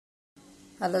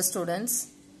Hello students,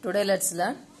 today let's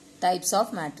learn types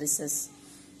of matrices.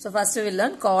 So first we will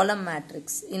learn column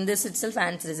matrix. In this itself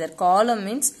answer is there. Column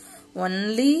means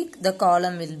only the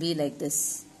column will be like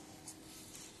this.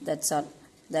 That's all.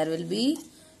 There will be,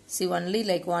 see, only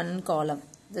like one column.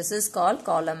 This is called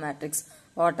column matrix.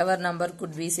 Whatever number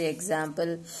could be, say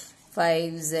example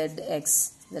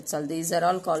 5zx. That's all. These are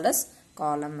all called as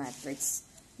column matrix.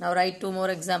 Now write two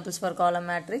more examples for column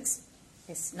matrix.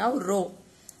 Yes. Now row.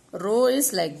 Row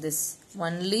is like this.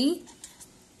 Only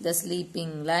the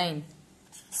sleeping line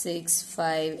 6,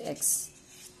 5x.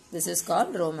 This is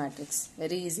called row matrix.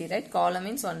 Very easy, right? Column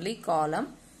means only column.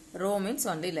 Row means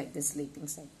only like the sleeping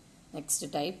side. Next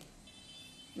type.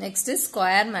 Next is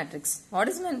square matrix. What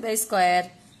is meant by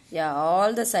square? Yeah,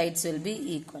 all the sides will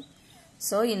be equal.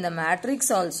 So in the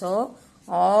matrix also,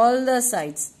 all the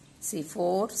sides. See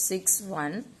 4, 6,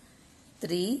 1,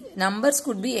 3. Numbers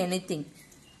could be anything.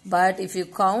 But if you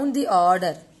count the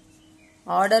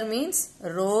order means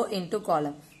row into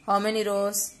column. How many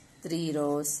rows? 3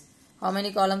 rows. How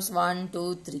many columns? 1,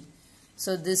 2, 3.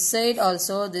 So this side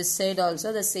also the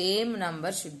same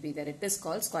number should be there. It is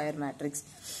called square matrix.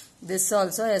 This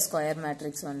also a square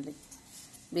matrix only.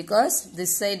 Because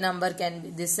this side number can be,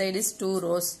 this side is 2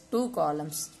 rows, 2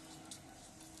 columns.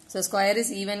 So square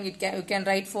is even, you can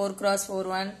write 4 cross 4,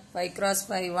 1, 5 cross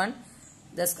 5, 1.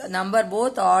 The number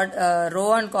both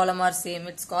row and column are same.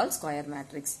 It's called square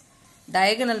matrix.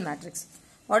 Diagonal matrix.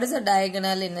 What is a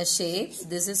diagonal in a shape?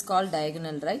 This is called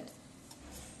diagonal, right?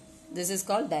 This is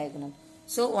called diagonal.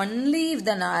 So only if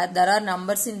there are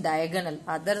numbers in diagonal,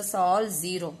 others all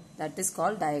 0. That is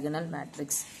called diagonal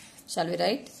matrix. Shall we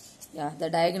write? Yeah, the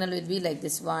diagonal will be like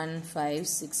this 1, 5,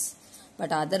 6.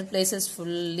 But other places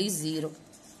fully 0.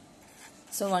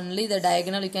 So only the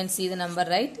diagonal, you can see the number,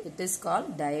 right? It is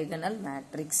called diagonal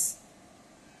matrix.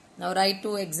 Now write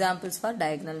two examples for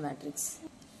diagonal matrix.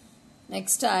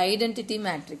 Next, identity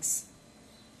matrix.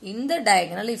 In the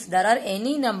diagonal, if there are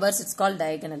any numbers, it's called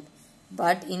diagonal.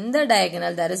 But in the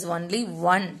diagonal, there is only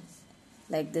 1,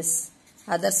 like this.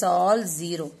 Others are all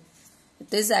 0.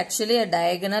 It is actually a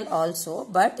diagonal also,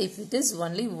 but if it is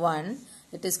only 1,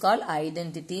 it is called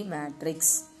identity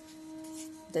matrix.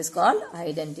 It is called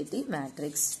identity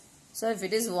matrix. So if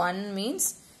it is 1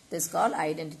 means it is called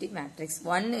identity matrix.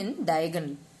 1 in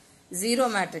diagonal. 0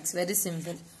 matrix, very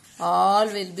simple. All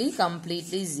will be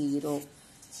completely 0.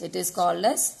 It is called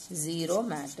as 0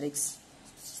 matrix.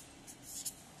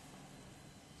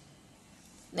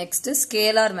 Next is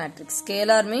scalar matrix.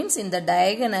 Scalar means in the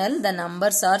diagonal the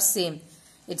numbers are same.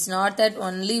 It's not that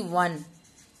only 1.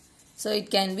 So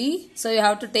it can be, so you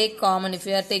have to take common. If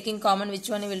you are taking common, which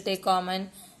one you will take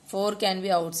common? 4 can be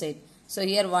outside. So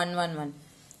here 1, 1, 1.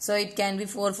 So it can be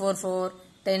 4, 4, 4,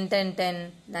 10, 10,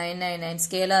 10, 9, 9, 9.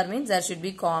 Scalar means there should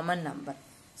be common number.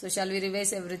 So shall we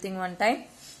revise everything one time?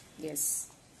 Yes.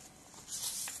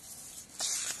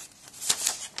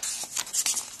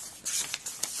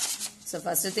 So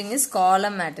first thing is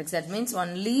column matrix. That means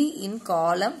only in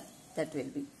column that will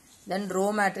be. Then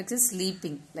row matrix is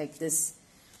sleeping like this.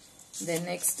 Then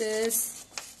next is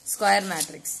square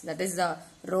matrix. That is the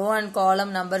row and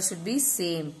column number should be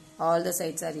same. All the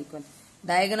sides are equal.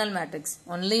 Diagonal matrix.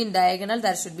 Only in diagonal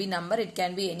there should be number. It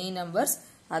can be any numbers.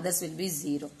 Others will be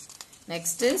 0.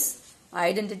 Next is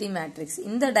identity matrix.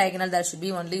 In the diagonal there should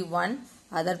be only 1.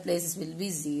 Other places will be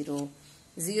 0.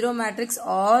 0 matrix.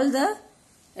 All the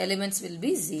elements will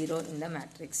be 0 in the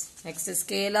matrix. Next is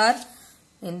scalar.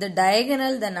 In the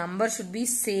diagonal the number should be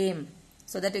same.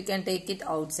 So that you can take it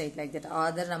outside like that.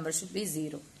 Other number should be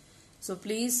 0. So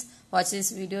please watch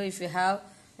this video. If you have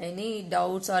any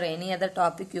doubts or any other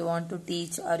topic you want to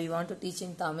teach, or you want to teach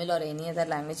in Tamil or any other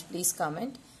language, please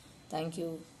comment. Thank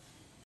you.